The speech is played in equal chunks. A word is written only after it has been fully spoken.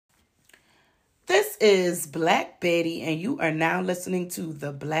is Black Betty, and you are now listening to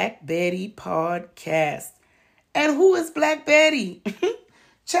the Black Betty Podcast. And who is Black Betty?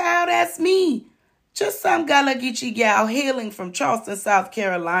 Child, that's me. Just some Gullah Geechee gal hailing from Charleston, South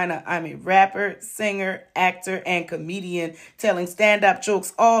Carolina. I'm a rapper, singer, actor, and comedian telling stand-up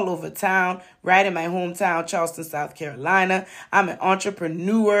jokes all over town, right in my hometown, Charleston, South Carolina. I'm an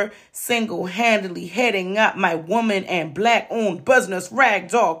entrepreneur, single-handedly heading up my woman and black-owned business,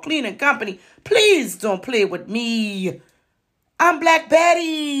 Ragdoll Cleaning Company. Please don't play with me. I'm Black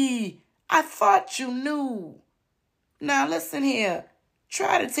Betty. I thought you knew. Now listen here.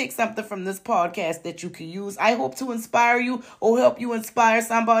 Try to take something from this podcast that you can use. I hope to inspire you or help you inspire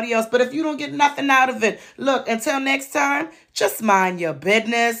somebody else. But if you don't get nothing out of it, look, until next time, just mind your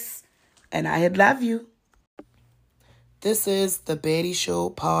business. And I love you. This is the Betty Show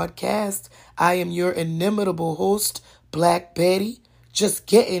Podcast. I am your inimitable host, Black Betty. Just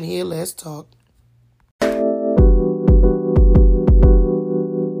get in here, let's talk.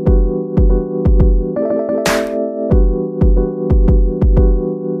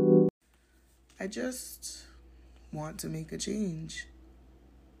 I just want to make a change.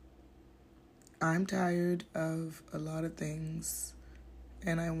 I'm tired of a lot of things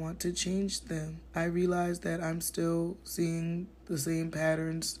and I want to change them. I realize that I'm still seeing the same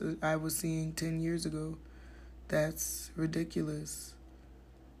patterns that I was seeing 10 years ago. That's ridiculous.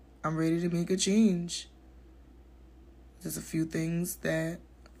 I'm ready to make a change. There's a few things that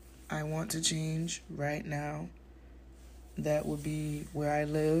I want to change right now. That would be where I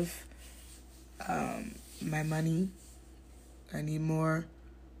live. My money. I need more.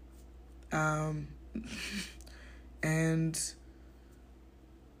 And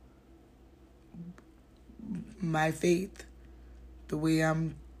my faith, the way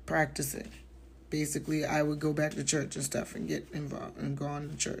I'm practicing. Basically, I would go back to church and stuff and get involved and go on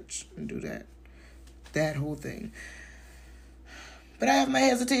to church and do that whole thing. But I have my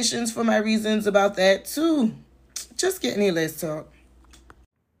hesitations for my reasons about that too. Just getting here, let's talk.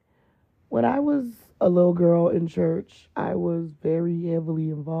 When I was a little girl in church, I was very heavily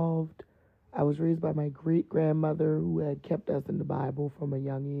involved. I was raised by my great-grandmother who had kept us in the Bible from a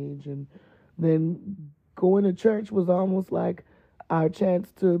young age. And then going to church was almost like our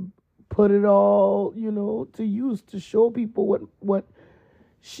chance to put it all, to use, to show people what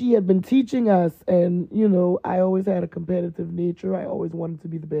she had been teaching us. And, I always had a competitive nature. I always wanted to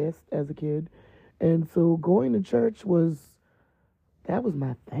be the best as a kid. And so going to church was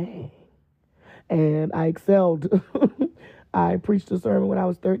my thing. And I excelled. I preached a sermon when I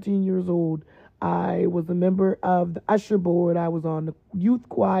was 13 years old. I was a member of the usher board. I was on the youth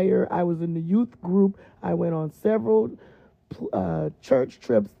choir. I was in the youth group. I went on several church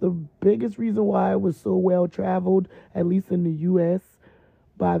trips. The biggest reason why I was so well traveled, at least in the U.S.,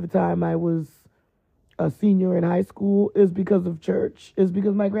 by the time I was a senior in high school, is because of church. Is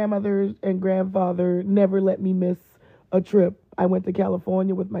because my grandmother and grandfather never let me miss a trip. I went to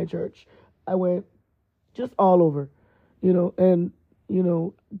California with my church. I went just all over, and,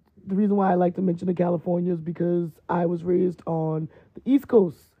 the reason why I like to mention the California is because I was raised on the East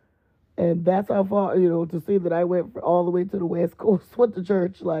Coast. And that's how far, to say that I went all the way to the West Coast with the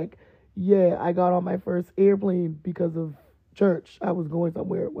church. Like, yeah, I got on my first airplane because of church. I was going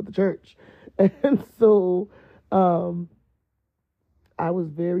somewhere with the church. And so I was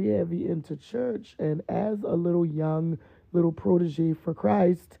very heavy into church. And as a little protege for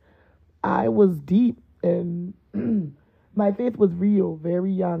Christ, I was deep, and my faith was real,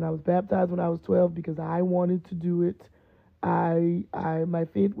 very young. I was baptized when I was 12 because I wanted to do it. My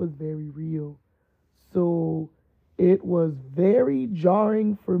faith was very real. So it was very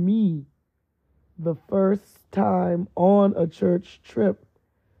jarring for me the first time on a church trip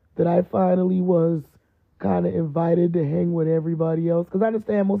that I finally was kind of invited to hang with everybody else. Because I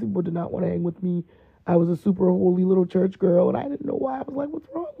understand most people did not want to hang with me. I was a super holy little church girl, and I didn't know why. I was like, what's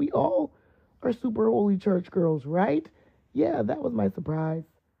wrong? We all are super holy church girls, right? Yeah, that was my surprise.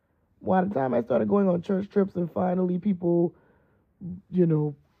 By the time I started going on church trips and finally people,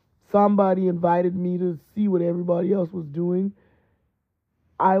 somebody invited me to see what everybody else was doing,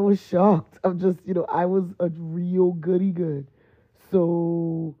 I was shocked. I'm just, I was a real goody good.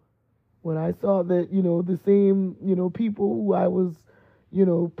 So when I saw that, the same, people who I was,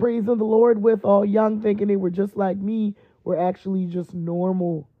 praising the Lord with, all young, thinking they were just like me, were actually just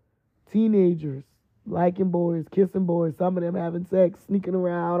normal teenagers, liking boys, kissing boys, some of them having sex, sneaking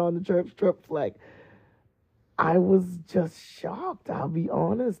around on the church trips. Like, I was just shocked. I'll be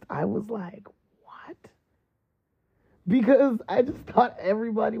honest. I was like, what? Because I just thought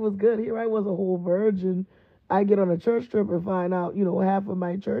everybody was good. Here I was, a whole virgin. I get on a church trip and find out, half of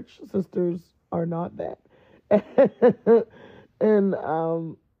my church sisters are not that. And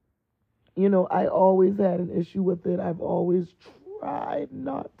I always had an issue with it. I've always tried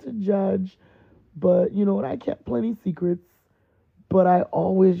not to judge, but and I kept plenty secrets, but I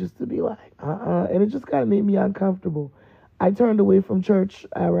always used to be like, and it just kind of made me uncomfortable. I turned away from church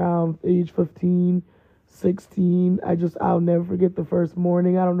around age 15, 16. I'll never forget the first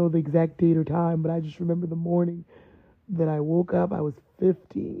morning. I don't know the exact date or time, but I just remember the morning that I woke up. I was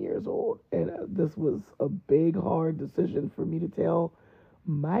 15 years old, and this was a big, hard decision for me to tell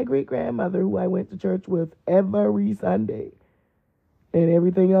my great grandmother, who I went to church with every Sunday, and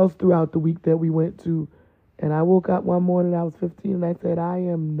everything else throughout the week that we went to. And I woke up one morning, I was 15, and I said, I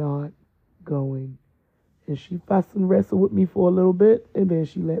am not going. And she fussed and wrestled with me for a little bit, and then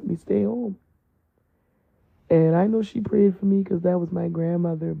she let me stay home. And I know she prayed for me because that was my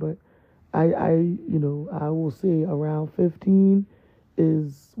grandmother, but I will say around 15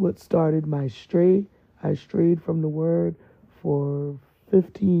 is what started my stray. I strayed from the word for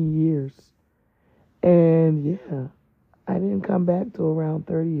 15 years. And yeah, I didn't come back till around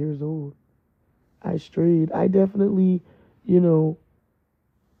 30 years old. I strayed. I definitely,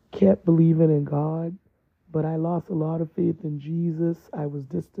 kept believing in God, but I lost a lot of faith in Jesus. I was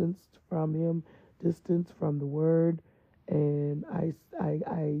distanced from him, distanced from the word, and I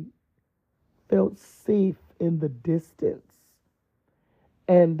felt safe in the distance.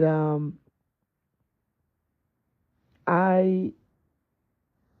 And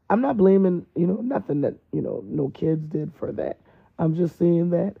I'm not blaming, nothing that, no kids did for that. I'm just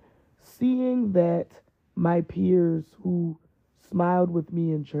saying that seeing that my peers who smiled with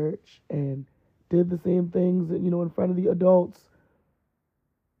me in church and did the same things, in front of the adults,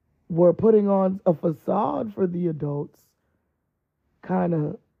 were putting on a facade for the adults, kind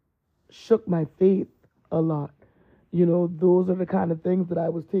of shook my faith a lot. Those are the kind of things that I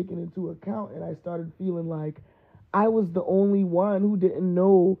was taking into account, and I started feeling like I was the only one who didn't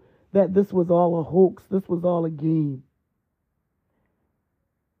know that this was all a hoax, this was all a game.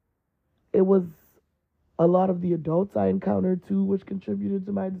 It was a lot of the adults I encountered too, which contributed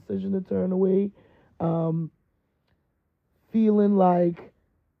to my decision to turn away. Feeling like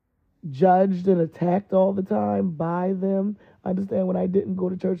judged and attacked all the time by them. I understand when I didn't go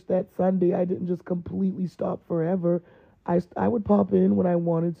to church that Sunday, I didn't just completely stop forever. I would pop in when I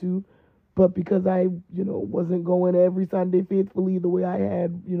wanted to, but because I, wasn't going every Sunday faithfully the way I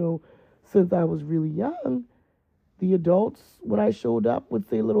had, since I was really young, the adults, when I showed up, would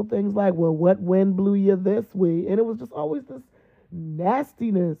say little things like, well, what wind blew you this way? And it was just always this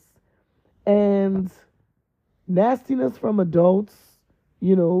nastiness. And nastiness from adults,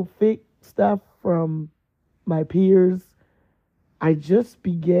 fake stuff from my peers. I just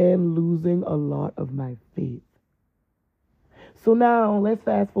began losing a lot of my faith. So now let's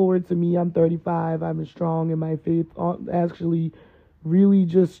fast forward to me. I'm 35. I'm strong in my faith. Actually, really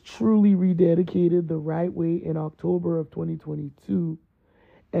just truly rededicated the right way in October of 2022.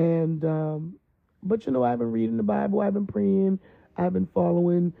 And, but I've been reading the Bible. I've been praying. I've been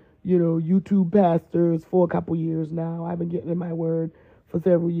following, YouTube pastors for a couple years now. I've been getting in my word for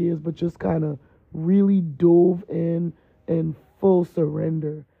several years, but just kind of really dove in full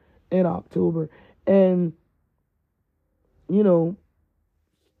surrender in October. And,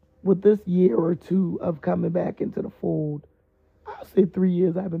 with this year or two of coming back into the fold, I'll say 3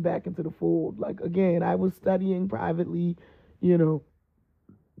 years I've been back into the fold. Like, again, I was studying privately,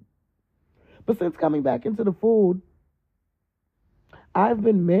 But since coming back into the fold, I've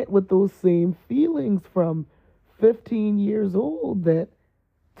been met with those same feelings from 15 years old that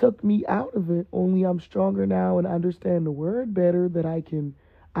took me out of it. Only I'm stronger now and understand the word better, that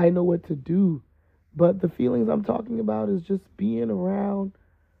I know what to do. But the feelings I'm talking about is just being around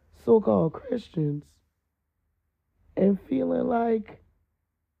so-called Christians and feeling like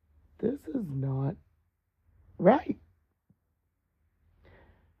this is not right.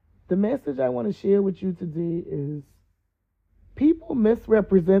 The message I want to share with you today is people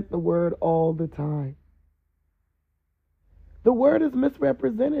misrepresent the word all the time. The word is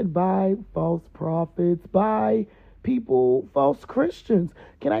misrepresented by false prophets, by people, false Christians.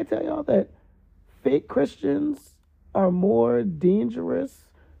 Can I tell y'all that fake Christians are more dangerous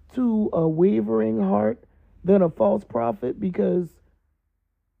to a wavering heart than a false prophet? Because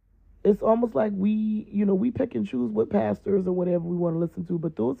it's almost like we pick and choose what pastors or whatever we want to listen to.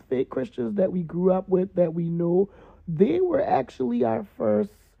 But those fake Christians that we grew up with, that we know, they were actually our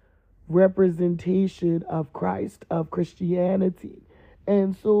first representation of Christ, of Christianity.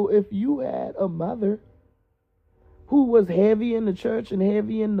 And so if you had a mother who was heavy in the church and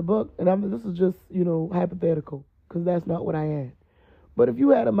heavy in the book, and this is just, hypothetical, because that's not what I had. But if you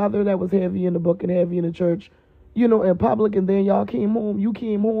had a mother that was heavy in the book and heavy in the church, in public, and then you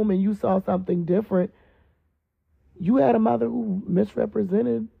came home and you saw something different, you had a mother who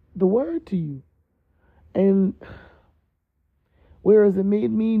misrepresented the word to you. And whereas it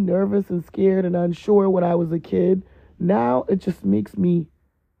made me nervous and scared and unsure when I was a kid, now it just makes me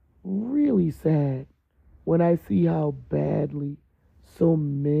really sad when I see how badly so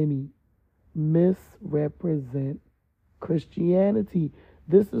many misrepresent Christianity.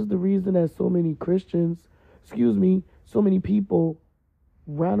 This is the reason that so many so many people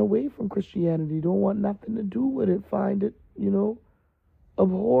run away from Christianity, don't want nothing to do with it, find it,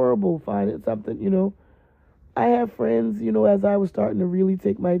 abhorrible, find it something. I have friends, as I was starting to really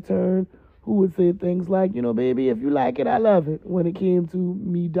take my turn, who would say things like, baby, if you like it, I love it, when it came to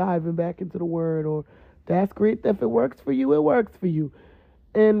me diving back into the word, or that's great, if it works for you, it works for you.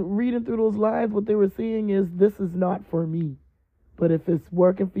 And reading through those lines, what they were saying is, this is not for me. But if it's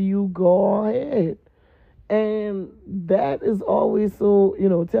working for you, go ahead. And that is always so,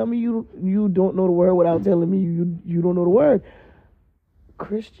 tell me you don't know the word without telling me you don't know the word.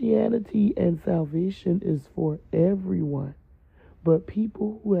 Christianity and salvation is for everyone. But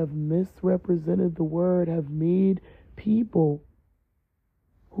people who have misrepresented the word have made people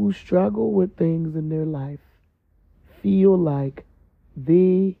who struggle with things in their life feel like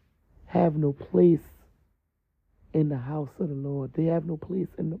they have no place in the house of the Lord. They have no place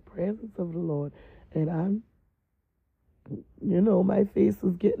in the presence of the Lord. And my face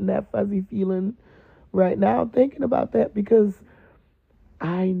is getting that fuzzy feeling right now thinking about that, because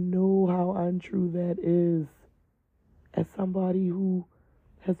I know how untrue that is. As somebody who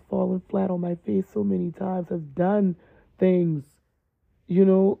has fallen flat on my face so many times, has done things,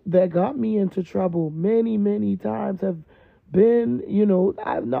 that got me into trouble many, many times, have been,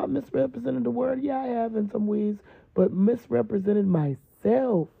 I've not misrepresented the word. Yeah, I have in some ways, but misrepresented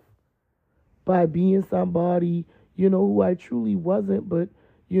myself by being somebody, who I truly wasn't, but,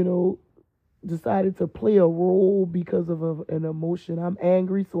 decided to play a role because of an emotion. I'm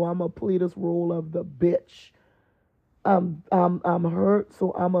angry, so I'm going to play this role of the bitch. I'm hurt,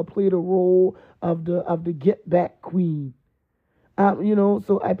 so I'm going to play the role of the get back queen.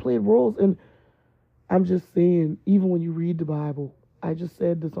 So I played roles, and I'm just saying, even when you read the Bible, I just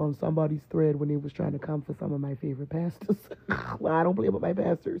said this on somebody's thread when they was trying to come for some of my favorite pastors. Well, I don't play with my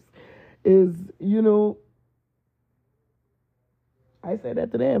pastors. Is, I said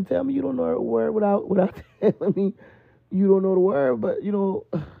that to them. Tell me you don't know the word without telling me you don't know the word. But,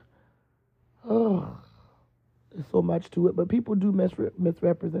 there's so much to it. But people do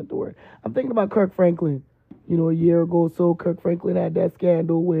misrepresent the word. I'm thinking about Kirk Franklin. A year ago or so, Kirk Franklin had that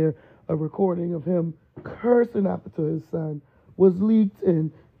scandal where a recording of him cursing up to his son was leaked,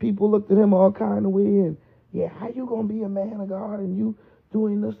 and people looked at him all kind of way, and, yeah, how you going to be a man of God and you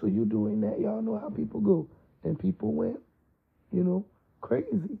doing this or you doing that? Y'all know how people go. And people went,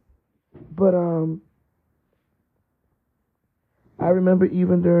 crazy. But I remember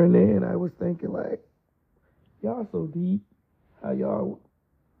even during then, I was thinking, like, y'all so deep, how y'all,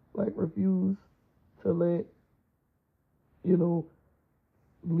 like, refuse to let,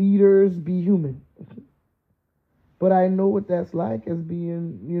 leaders be human. But I know what that's like as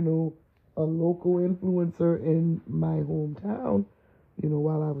being, a local influencer in my hometown,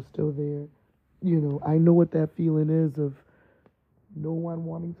 while I was still there. I know what that feeling is of no one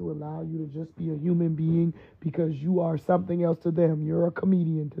wanting to allow you to just be a human being because you are something else to them. You're a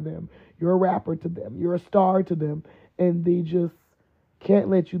comedian to them. You're a rapper to them. You're a star to them. And they just can't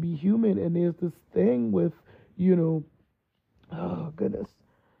let you be human. And there's this thing with, oh goodness,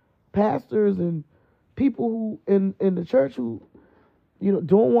 pastors and people who in the church who,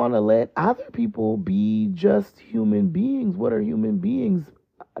 don't want to let other people be just human beings. What are human beings?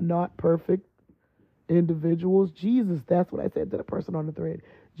 Not perfect individuals. Jesus, that's what I said to the person on the thread.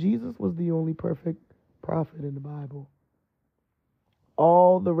 Jesus was the only perfect prophet in the Bible.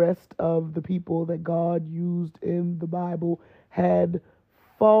 All the rest of the people that God used in the Bible had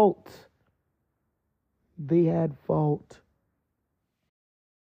fault. They had fault.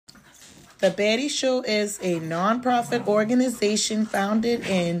 The Betty Show is a nonprofit organization founded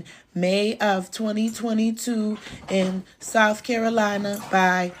in May of 2022 in South Carolina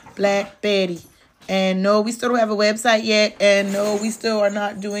by Black Betty. And no, we still don't have a website yet. And no, we still are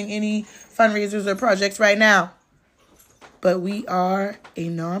not doing any fundraisers or projects right now. But we are a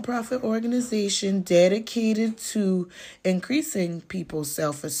nonprofit organization dedicated to increasing people's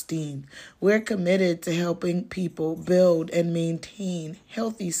self-esteem. We're committed to helping people build and maintain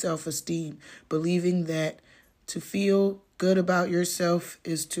healthy self-esteem, believing that to feel good about yourself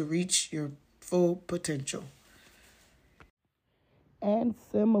is to reach your full potential. And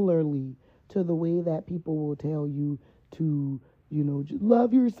similarly to the way that people will tell you to, just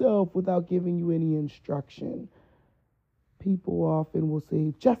love yourself without giving you any instruction. People often will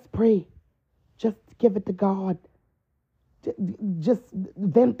say, just pray, just give it to God, just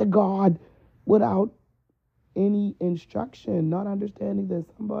vent to God without any instruction, not understanding that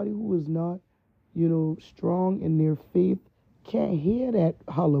somebody who is not, strong in their faith can't hear that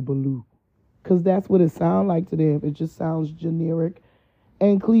hullabaloo because that's what it sounds like to them. It just sounds generic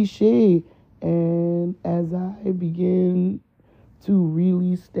and cliche. And as I begin to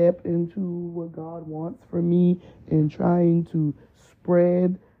really step into what God wants for me and trying to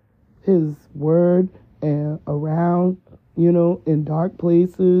spread his word and around, in dark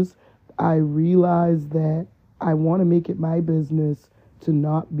places, I realize that I want to make it my business to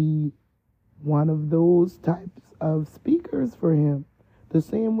not be one of those types of speakers for him. The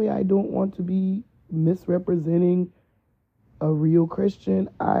same way I don't want to be misrepresenting a real Christian,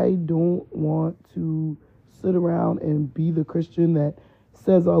 I don't want to sit around and be the Christian that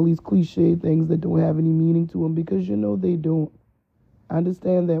says all these cliche things that don't have any meaning to them, because they don't.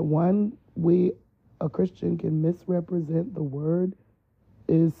 Understand that one way a Christian can misrepresent the word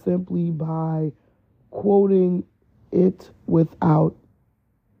is simply by quoting it without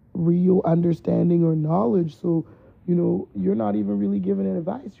real understanding or knowledge. So, you're not even really giving an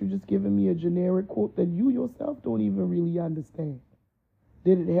advice. You're just giving me a generic quote that you yourself don't even really understand.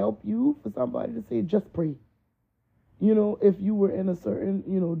 Did it help you for somebody to say, just pray? If you were in a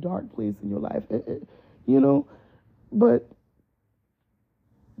certain, dark place in your life, but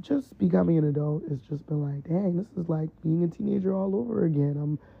just becoming an adult has just been like, dang, this is like being a teenager all over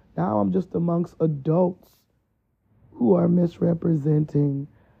again. I'm just amongst adults who are misrepresenting.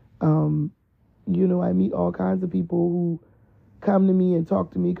 I meet all kinds of people who come to me and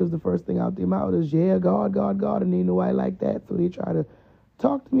talk to me because the first thing out their mouth is, yeah, God, God, God, and they know I like that, so they try to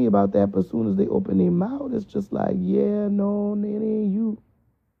talk to me about that. But as soon as they open their mouth, it's just like, yeah, no, it ain't you.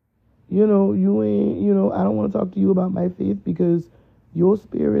 You ain't, I don't want to talk to you about my faith because your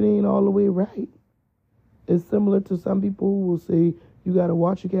spirit ain't all the way right. It's similar to some people who will say, you got to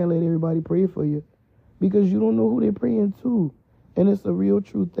watch, you can't let everybody pray for you because you don't know who they're praying to. And it's a real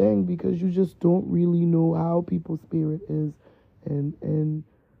true thing because you just don't really know how people's spirit is. And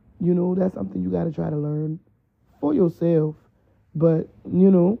that's something you got to try to learn for yourself. But,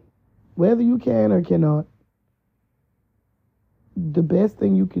 whether you can or cannot, the best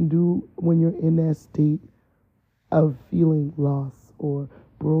thing you can do when you're in that state of feeling lost or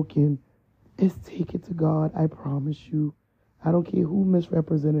broken is take it to God. I promise you. I don't care who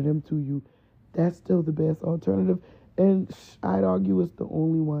misrepresented him to you. That's still the best alternative. And I'd argue it's the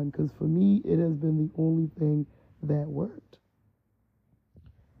only one, because for me, it has been the only thing that worked.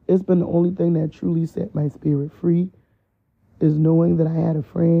 It's been the only thing that truly set my spirit free, is knowing that I had a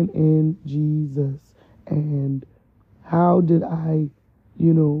friend in Jesus. And how did I,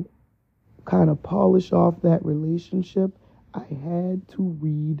 kind of polish off that relationship? I had to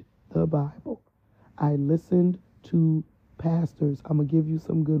read the Bible. I listened to pastors. I'm going to give you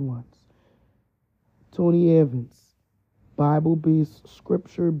some good ones. Tony Evans, Bible-based,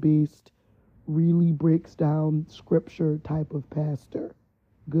 scripture-based, really breaks down scripture type of pastor.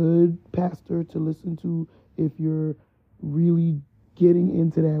 Good pastor to listen to if you're really getting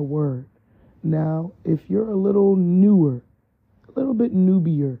into that word. Now, if you're a little newer, a little bit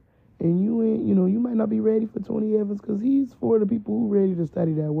newbier, and you ain't, you might not be ready for Tony Evans because he's for the people who are ready to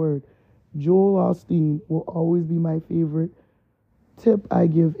study that word. Joel Osteen will always be my favorite. Tip I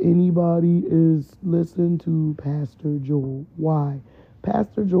give anybody is listen to Pastor Joel. Why?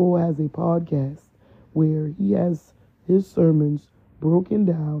 Pastor Joel has a podcast where he has his sermons broken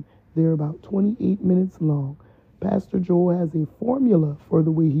down. They're about 28 minutes long. Pastor Joel has a formula for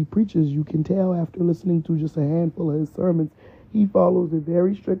the way he preaches. You can tell after listening to just a handful of his sermons. He follows a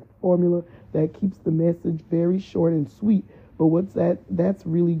very strict formula that keeps the message very short and sweet. But what's that? That's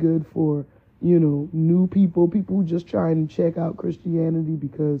really good for, new people who just trying to check out Christianity,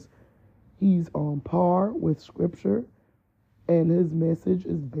 because he's on par with scripture and his message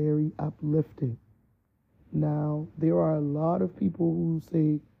is very uplifting. Now, there are a lot of people who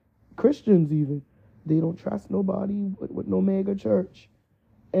say, Christians even, they don't trust nobody with no mega church.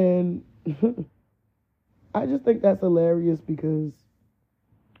 And I just think that's hilarious because,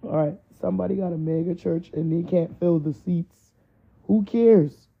 all right, somebody got a mega church and they can't fill the seats. Who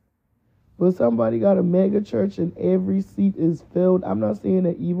cares? But somebody got a mega church and every seat is filled. I'm not saying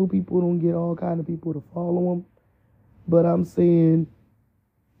that evil people don't get all kind of people to follow them, but I'm saying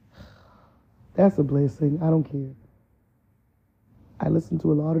that's a blessing. I don't care. I listen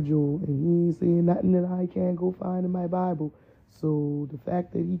to a lot of Joel, and he ain't saying nothing that I can't go find in my Bible. So the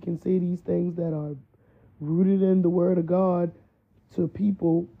fact that he can say these things that are rooted in the word of God to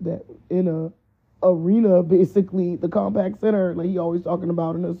people that in a arena, basically the Compact Center, like he always talking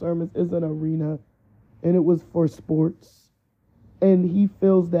about in his sermons, is an arena, and it was for sports, and he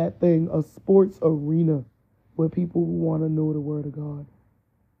fills that thing, a sports arena, with people who want to know the word of God.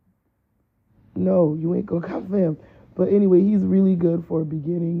 No, you ain't gonna come for him. But anyway, he's really good for a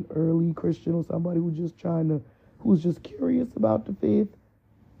beginning, early Christian, or somebody who's just curious about the faith.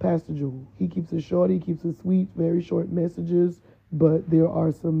 Pastor Joel, he keeps it short, he keeps it sweet, very short messages, but there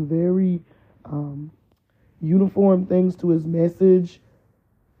are some very uniform things to his message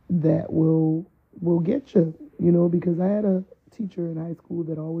that will get you, because I had a teacher in high school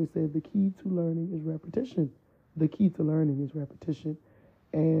that always said the key to learning is repetition. The key to learning is repetition.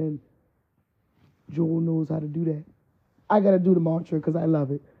 And Joel knows how to do that. I got to do the mantra because I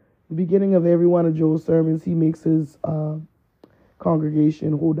love it. The beginning of every one of Joel's sermons, he makes his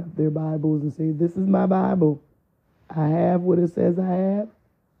congregation hold up their Bibles and say, "This is my Bible. I have what it says I have.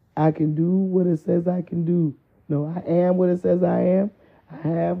 I can do what it says I can do. No, I am what it says I am. I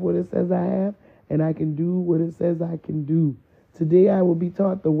have what it says I have. And I can do what it says I can do. Today I will be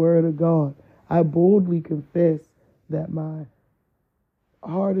taught the word of God. I boldly confess that my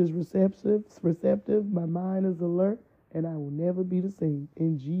heart is receptive, my mind is alert, and I will never be the same.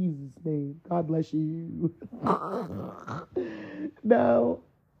 In Jesus' name, God bless you." Now,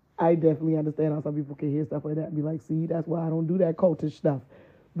 I definitely understand how some people can hear stuff like that and be like, "See, that's why I don't do that cultish stuff."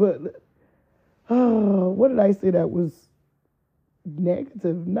 But what did I say that was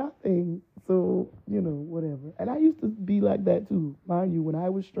negative? Nothing. So, whatever. And I used to be like that too. Mind you, when I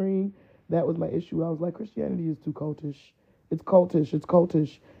was straying, that was my issue. I was like, Christianity is too cultish. It's cultish. It's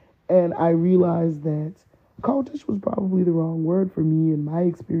cultish. And I realized that cultish was probably the wrong word for me in my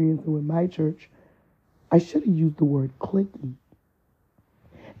experience and with my church. I should have used the word clicky.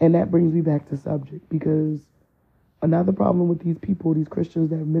 And that brings me back to subject, because another problem with these people, these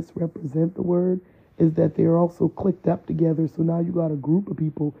Christians that misrepresent the word, is that they're also clicked up together. So now you got a group of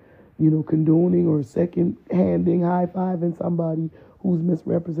people, condoning or second-handing, high-fiving somebody who's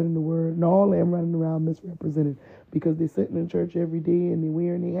misrepresenting the word, and all of them running around misrepresented because they're sitting in church every day and they're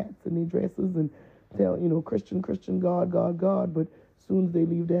wearing their hats and their dresses and tell, Christian, Christian, God, God, God. But as soon as they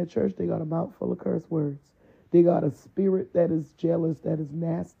leave that church, they got a mouth full of curse words. They got a spirit that is jealous, that is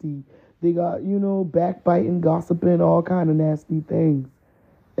nasty. They got, backbiting, gossiping, all kind of nasty things.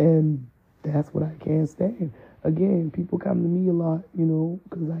 And that's what I can't stand. Again, people come to me a lot,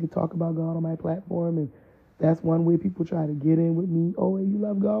 because I talk about God on my platform, and that's one way people try to get in with me. "Oh, hey, you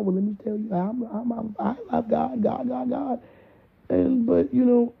love God? Well, let me tell you, I love God, God, God, God." But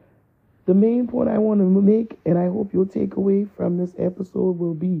the main point I want to make, and I hope your takeaway from this episode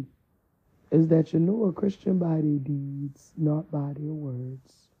will be, is that you know a Christian by their deeds, not by their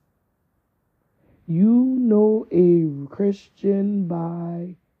words. You know a Christian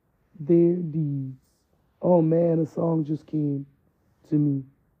by their deeds. Oh man, a song just came to me.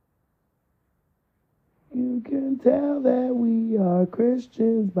 You can tell that we are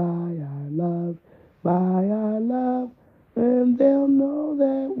Christians by our love, and they'll know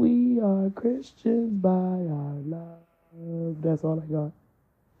that we are Christians by our love. That's all I got.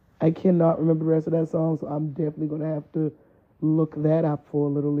 I cannot remember the rest of that song, so I'm definitely going to have to look that up for a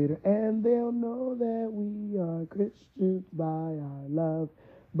little later. And they'll know that we are Christians by our love,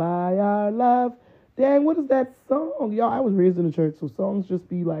 by our love. Dang, what is that song? Y'all, I was raised in the church, so songs just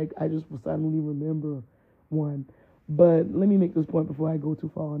be like, I just will suddenly remember one. But let me make this point before I go too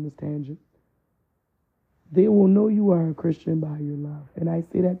far on this tangent. They will know you are a Christian by your love. And I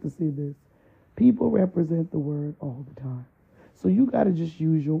say that to say this. People represent the word all the time. So you got to just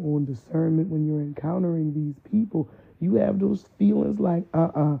use your own discernment when you're encountering these people. You have those feelings like,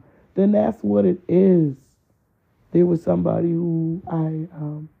 then that's what it is. There was somebody who I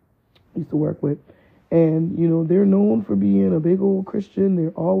used to work with, and, they're known for being a big old Christian.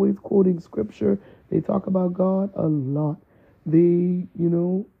 They're always quoting scripture. They talk about God a lot. They,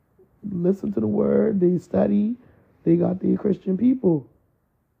 listen to the word. They study. They got the Christian people.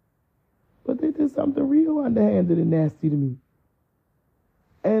 But they did something real underhanded and nasty to me.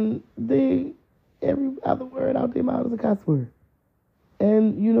 And every other word out their mouth is a cuss word.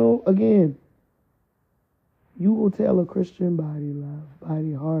 And, again, you will tell a Christian by their love, by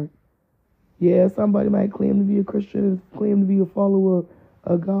their heart. Yeah, somebody might claim to be a Christian and claim to be a follower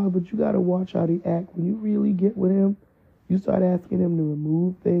of God, but you got to watch how they act. When you really get with him, you start asking him to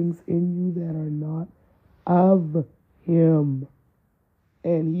remove things in you that are not of him.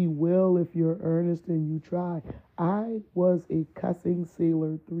 And he will if you're earnest and you try. I was a cussing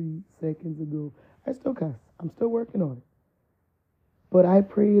sailor 3 seconds ago. I still cuss. I'm still working on it. But I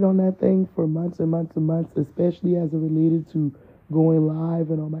prayed on that thing for months and months and months, especially as it related to going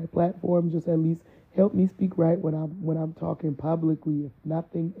live and on my platform. Just at least help me speak right when I'm talking publicly, if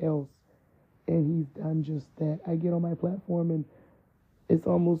nothing else. And he's done just that. I get on my platform and I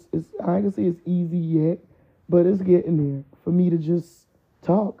can say it's easy yet, but it's getting there for me to just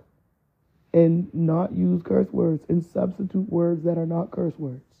talk and not use curse words and substitute words that are not curse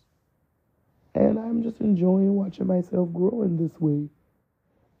words. And I'm just enjoying watching myself grow in this way.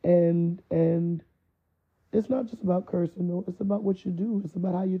 And it's not just about cursing, though. It's about what you do. It's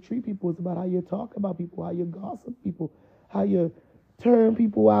about how you treat people. It's about how you talk about people, how you gossip people, how you turn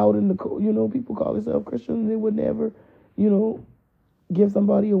people out in the, people call themselves Christian and they would never, give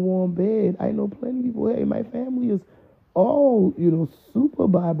somebody a warm bed. I know plenty of people, hey, my family is all, super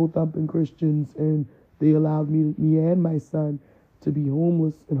Bible thumping Christians, and they allowed me and my son to be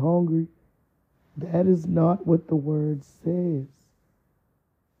homeless and hungry. That is not what the word says.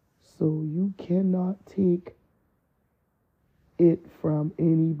 So you cannot take it from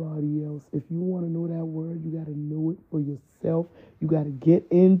anybody else. If you want to know that word, you got to know it for yourself. You got to get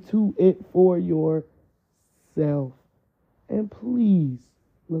into it for yourself. And please,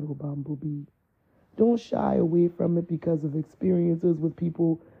 little bumblebee, don't shy away from it because of experiences with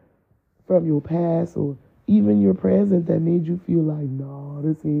people from your past or even your present that made you feel like, no,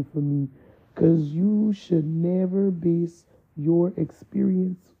 this ain't for me. Because you should never base your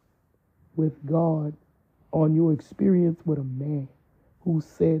experience with God on your experience with a man who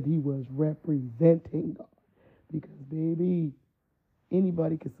said he was representing God. Because, baby,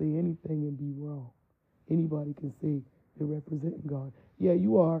 anybody can say anything and be wrong. Anybody can say they're representing God. Yeah,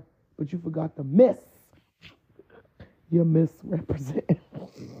 you are, but you forgot the miss. You're misrepresenting.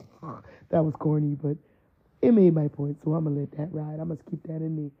 That was corny, but it made my point, so I'm going to let that ride. I'm going to keep that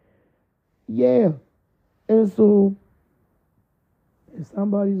in there. Yeah. And so, if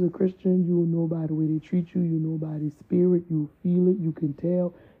somebody's a Christian, you'll know by the way they treat you. You know by their spirit. You feel it. You can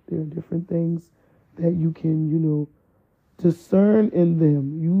tell. There are different things that you can, discern in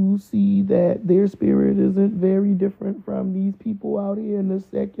them. You see that their spirit isn't very different from these people out here in the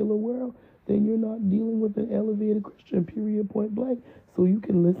secular world. Then you're not dealing with an elevated Christian, period, point blank. So you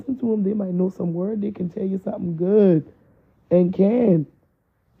can listen to them. They might know some word. They can tell you something good and can.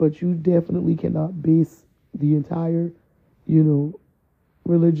 But you definitely cannot base the entire,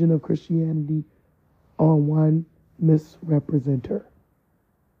 religion of Christianity on one misrepresenter.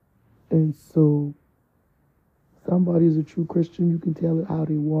 And so somebody's a true Christian, you can tell it how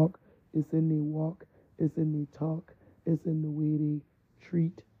they walk. It's in their walk. It's in their talk. It's in the way they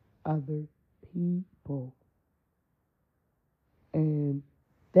treat other people. And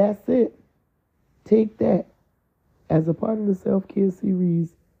that's it. Take that as a part of the self-care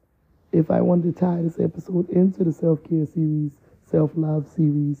series. If I wanted to tie this episode into the self-care series, self-love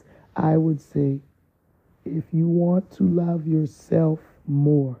series, I would say, if you want to love yourself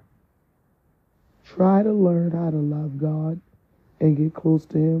more, try to learn how to love God and get close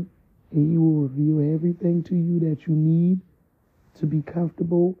to Him, and He will reveal everything to you that you need to be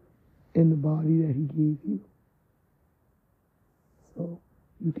comfortable in the body that He gave you. So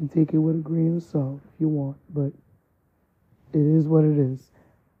you can take it with a grain of salt if you want, but it is what it is.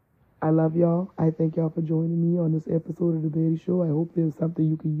 I love y'all. I thank y'all for joining me on this episode of The Betty Show. I hope there's something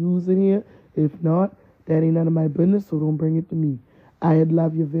you can use in here. If not, that ain't none of my business, so don't bring it to me. I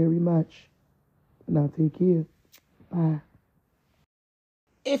love you very much. Now take care. Bye.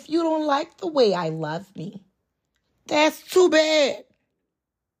 If you don't like the way I love me, that's too bad.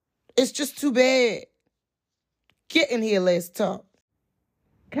 It's just too bad. Get in here, let's talk.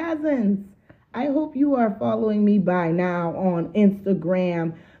 Cousins, I hope you are following me by now on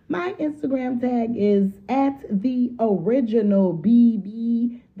Instagram. My Instagram tag is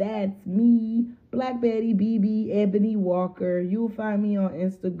 @theoriginalBB. That's me, Black Betty BB Ebony Walker. You'll find me on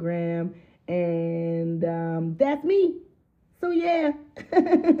Instagram, and that's me. So yeah,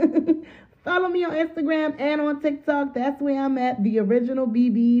 follow me on Instagram and on TikTok. That's where I'm at. The original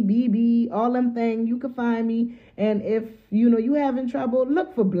BB, all them things. You can find me. And if you having trouble,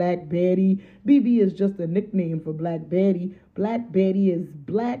 look for Black Betty. BB is just a nickname for Black Betty. Black Betty is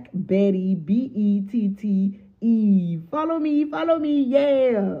Black Betty, BETTE. Follow me,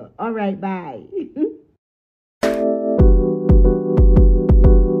 yeah. All right, bye.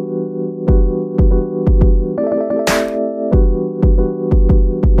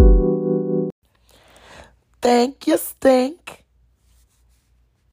 Thank you, Stink.